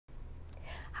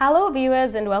Hello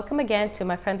viewers, and welcome again to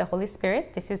my friend the Holy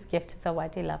Spirit. This is Gift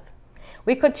Zawadi Love.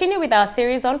 We continue with our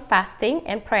series on fasting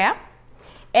and prayer.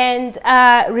 And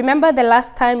remember the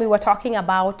last time we were talking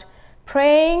about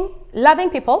praying,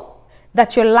 loving people,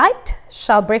 that your light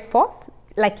shall break forth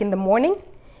like in the morning,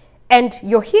 and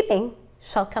your healing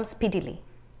shall come speedily.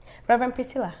 Reverend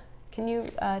Priscilla, can you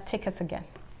take us again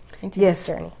into this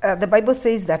journey? The Bible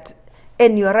says that,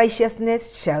 and your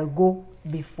righteousness shall go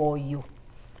before you.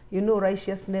 You know,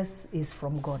 righteousness is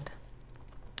from God.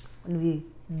 When we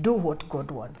do what God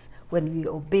wants, when we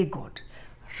obey God,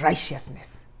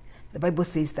 righteousness. The Bible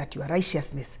says that your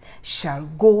righteousness shall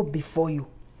go before you.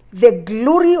 The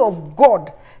glory of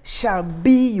God shall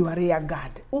be your rear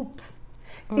guard. Oops.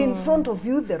 In front of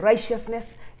you, the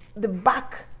righteousness, the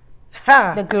back,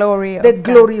 the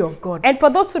glory of God. And for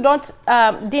those who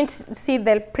didn't see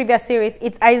the previous series,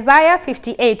 it's Isaiah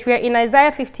 58. We are in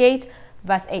Isaiah 58,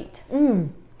 verse 8.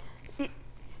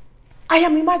 I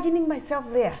am imagining myself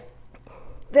there.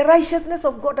 The righteousness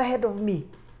of God ahead of me.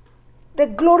 The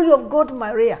glory of God,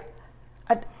 my rear.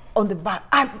 And on the back.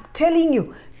 I'm telling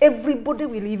you, everybody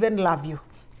will even love you.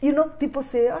 You know, people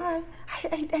say, I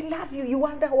love you. You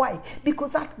wonder why?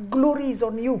 Because that glory is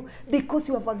on you. Because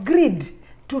you have agreed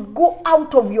to go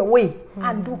out of your way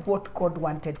and do what God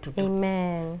wanted to do.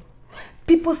 Amen.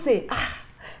 People say,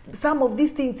 some of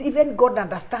these things, even God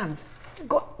understands.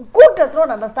 God does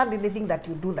not understand anything that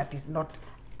you do that is not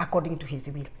according to his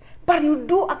will. But you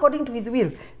do according to his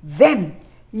will. Then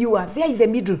you are there in the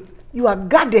middle. You are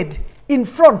guarded in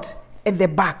front and the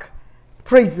back.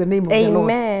 Praise the name of the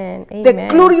Lord. Amen. The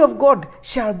glory of God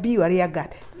shall be your rear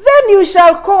guard. Then you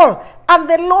shall call and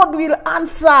the Lord will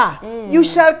answer. You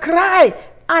shall cry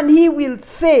and he will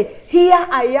say, here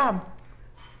I am.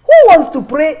 Who wants to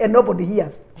pray and nobody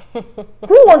hears?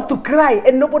 Who wants to cry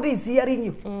and nobody is hearing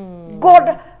you?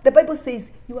 God, the Bible says,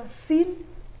 your sin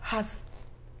has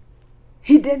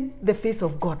hidden the face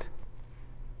of God.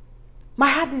 My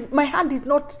hand is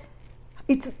not,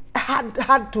 it's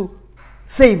hard to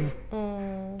save.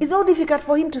 It's not difficult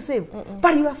for him to save.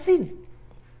 But your sin,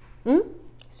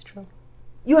 it's true.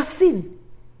 Your sin,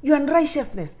 your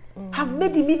unrighteousness have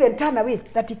made him even turn away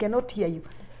that he cannot hear you.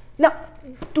 Now,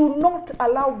 do not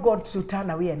allow God to turn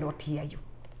away and not hear you.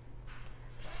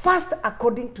 First,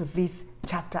 according to this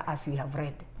chapter as we have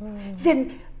read,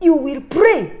 then you will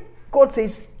pray. God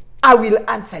says, I will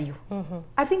answer you.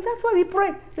 I think that's why we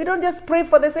pray. We don't just pray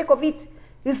for the sake of it.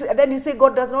 Then you say,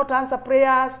 God does not answer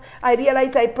prayers. I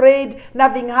realized I prayed,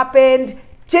 nothing happened.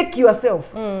 Check yourself.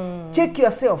 Check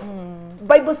yourself.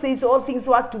 Bible says all things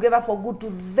work together for good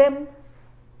to them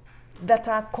that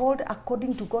are called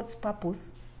according to God's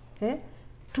purpose.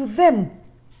 To them.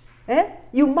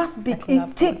 You must be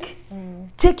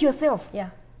check yourself.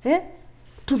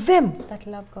 To them that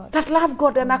love God. That love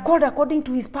God and are called according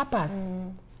to his purpose.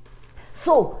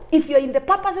 So if you're in the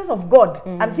purposes of God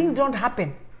and things don't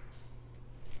happen,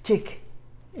 check.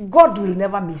 God will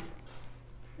never miss.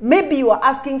 Maybe you are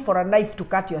asking for a knife to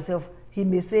cut yourself. He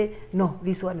may say, no,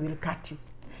 this one will cut you.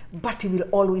 But he will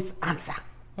always answer.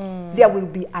 There will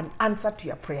be an answer to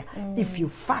your prayer if you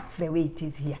fast the way it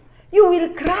is here. You will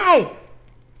cry.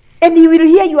 And he will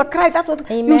hear your cry. That's what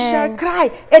you shall cry.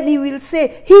 And he will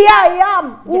say, here I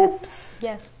am. Oops.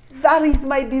 Yes. That is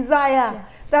my desire. Yes.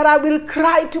 That I will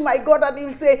cry to my God and he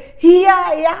will say, here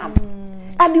I am.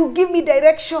 And he'll give me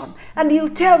direction. And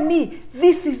he'll tell me,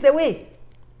 this is the way.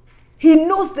 He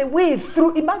knows the way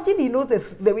through. Imagine he knows the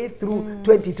way through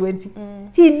 2020.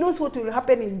 He knows what will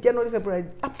happen in January, February,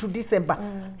 up to December.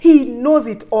 He knows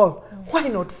it all. Why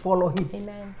not follow him?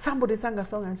 Amen. Somebody sang a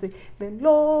song and said, the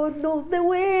Lord knows the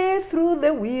way through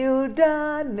the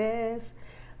wilderness.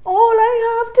 All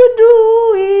I have to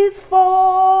do is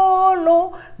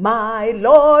follow. My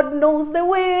Lord knows the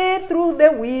way through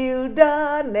the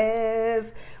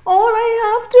wilderness. All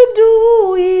I have to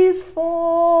do is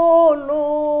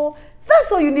follow.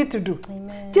 That's all you need to do.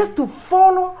 Amen. Just to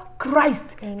follow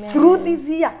Christ through this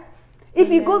year. If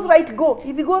he goes right, go.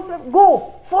 If he goes left,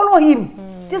 go. Follow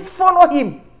him. Just follow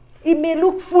him. It may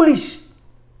look foolish.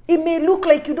 It may look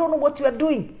like you don't know what you are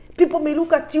doing. People may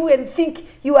look at you and think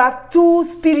you are too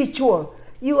spiritual.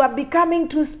 You are becoming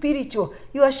too spiritual.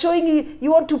 You are showing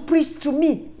you want to preach to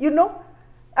me. You know?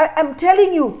 I'm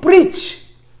telling you, preach.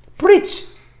 Preach.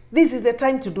 This is the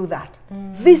time to do that.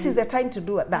 This is the time to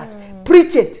do that.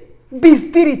 Preach it. Be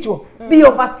spiritual. Be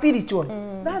over spiritual.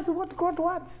 That's what God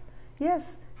wants.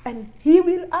 Yes. And he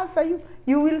will answer you.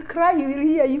 You will cry, he will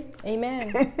hear you.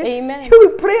 Amen. Amen. You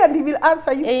will pray and he will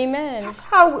answer you. Amen. That's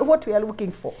what we are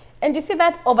looking for. And you see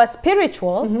that over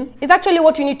spiritual is actually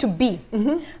what you need to be.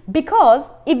 Because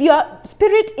if your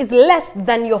spirit is less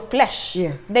than your flesh,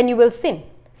 then you will sin.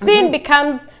 sin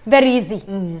becomes very easy.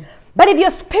 But if your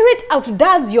spirit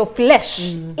outdoes your flesh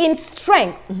in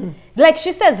strength, like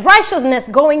she says, righteousness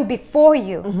going before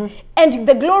you and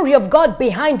the glory of God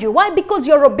behind you. Why? Because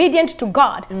you're obedient to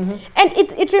God. And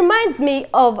it reminds me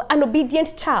of an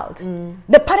obedient child.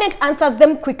 The parent answers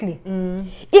them quickly.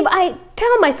 If I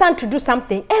tell my son to do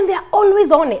something and they're always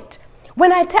on it,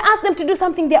 when I ask them to do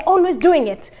something, they're always doing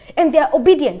it and they're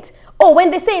obedient. Or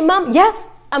when they say, Mom, yes,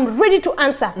 I'm ready to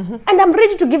answer, and I'm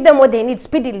ready to give them what they need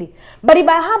speedily. But if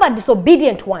I have a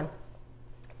disobedient one,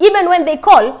 even when they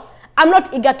call, I'm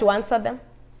not eager to answer them.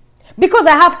 Because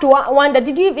I have to wonder,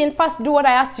 did you even first do what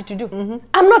I asked you to do?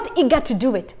 I'm not eager to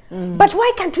do it. But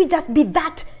why can't we just be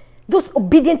those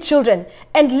obedient children?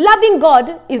 And loving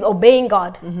God is obeying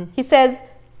God. He says,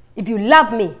 if you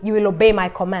love me, you will obey my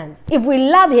commands. If we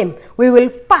love him, we will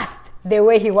fast the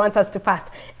way he wants us to fast.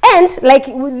 And like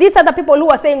these other people who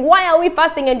are saying, why are we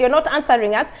fasting and you're not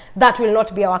answering us? That will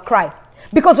not be our cry.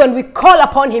 Because when we call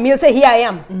upon him, he'll say, here I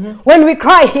am. When we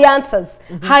cry, he answers.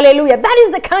 Hallelujah. That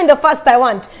is the kind of fast I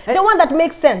want. The one that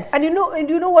makes sense. And you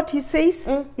know what he says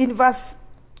in verse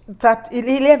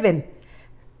 11?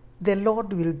 The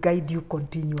Lord will guide you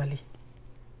continually.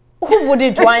 Who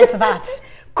wouldn't want that?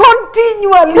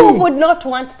 Continually. Who would not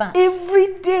want that?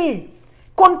 Every day.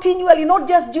 Continually, not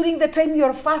just during the time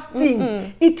you're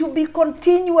fasting. It will be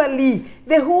continually.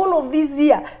 The whole of this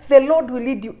year, the Lord will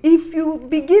lead you. If you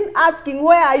begin asking,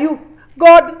 where are you?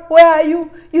 God, where are you?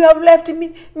 You have left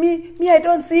me, I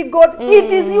don't see God.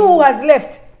 It is you who has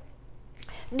left.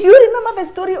 Do you remember the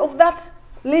story of that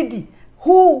lady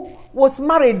who was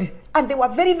married and they were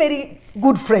very, very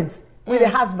good friends with the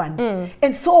husband?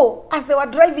 And so as they were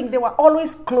driving, they were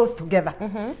always close together.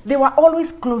 They were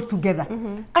always close together.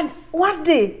 And one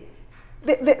day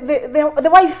the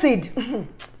wife said,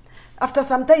 after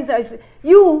some time, I said,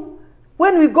 you,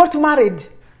 when we got married,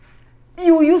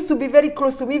 you used to be very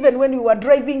close to me. Even when you were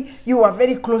driving, you were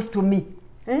very close to me.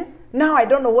 Now I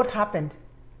don't know what happened.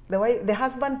 The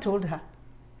husband told her,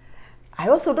 I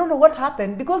also don't know what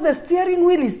happened because the steering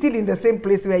wheel is still in the same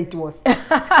place where it was.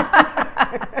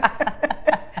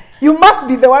 You must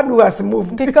be the one who has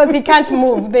moved. Because he can't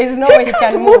move. There is no way he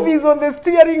can move. He's on the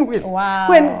steering wheel. Wow.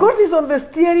 When God is on the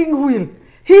steering wheel,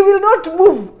 he will not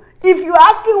move. If you're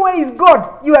asking where is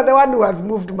God, you are the one who has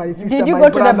moved, my sister. Did you go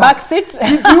to the back seat?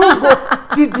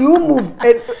 Did you move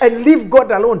and leave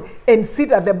God alone and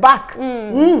sit at the back?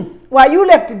 While you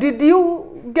left, did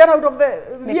you get out of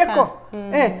the vehicle?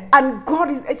 And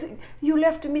God is, you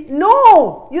left me.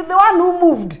 No, you're the one who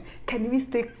moved. Can we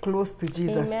stay close to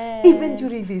Jesus? Amen. Even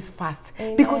during this fast?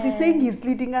 Amen. Because he's saying he's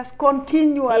leading us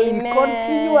continually, Amen.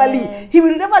 continually. He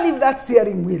will never leave that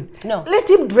steering wheel. No. Let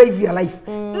him drive your life.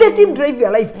 Let him drive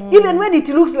your life. Even when it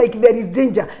looks like there is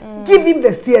danger, give him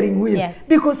the steering wheel. Yes.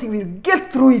 Because he will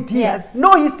get through it. He Yes. has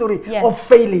no history Yes. of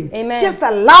failing. Amen. Just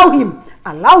allow him.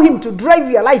 Allow him to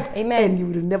drive your life. Amen. And you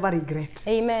will never regret.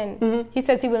 Amen. He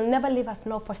says he will never leave us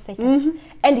nor forsake us.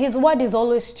 And his word is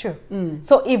always true.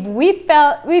 So if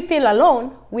we feel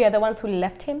alone, we are the ones who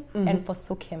left him and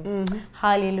forsook him.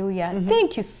 Hallelujah.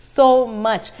 Thank you so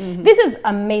much. This is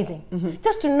amazing.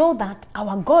 Just to know that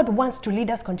our God wants to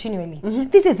lead us continually.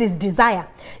 This is his desire.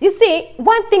 You see,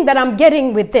 one thing that I'm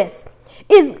getting with this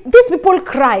is these people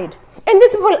cried. And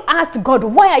these people asked God,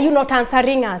 why are you not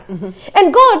answering us?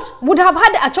 And God would have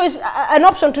had a choice, an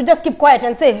option to just keep quiet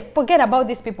and say, forget about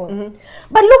these people.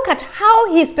 But look at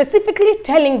how he's specifically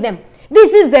telling them,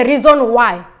 this is the reason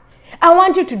why. I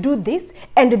want you to do this,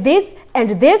 and this,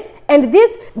 and this, and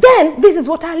this. Then this is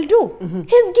what I'll do.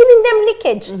 He's giving them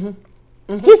leakage.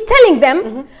 He's telling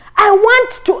them, I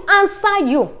want to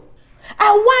answer you.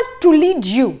 I want to lead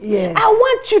you. Yes. I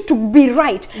want you to be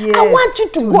right. Yes. I want you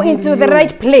to go into the you.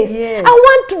 right place. Yes. I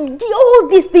want to, all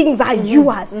these things are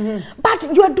yours.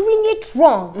 But you are doing it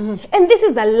wrong. And this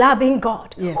is a loving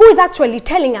God who is actually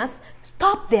telling us,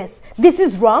 stop this. This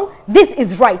is wrong. This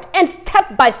is right. And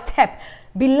step by step,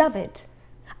 beloved,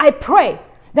 I pray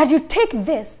that you take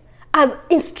this as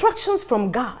instructions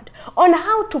from God on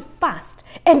how to fast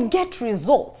and get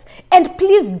results and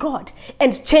please God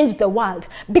and change the world,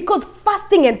 because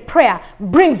fasting and prayer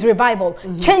brings revival,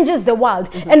 changes the world,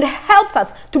 and helps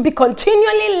us to be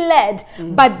continually led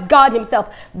by God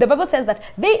himself. The Bible says that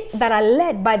they that are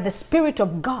led by the Spirit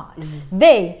of God,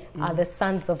 they are the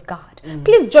sons of God.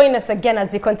 Please join us again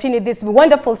as we continue this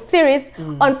wonderful series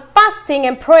on fasting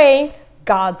and praying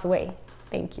God's way.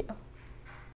 Thank you.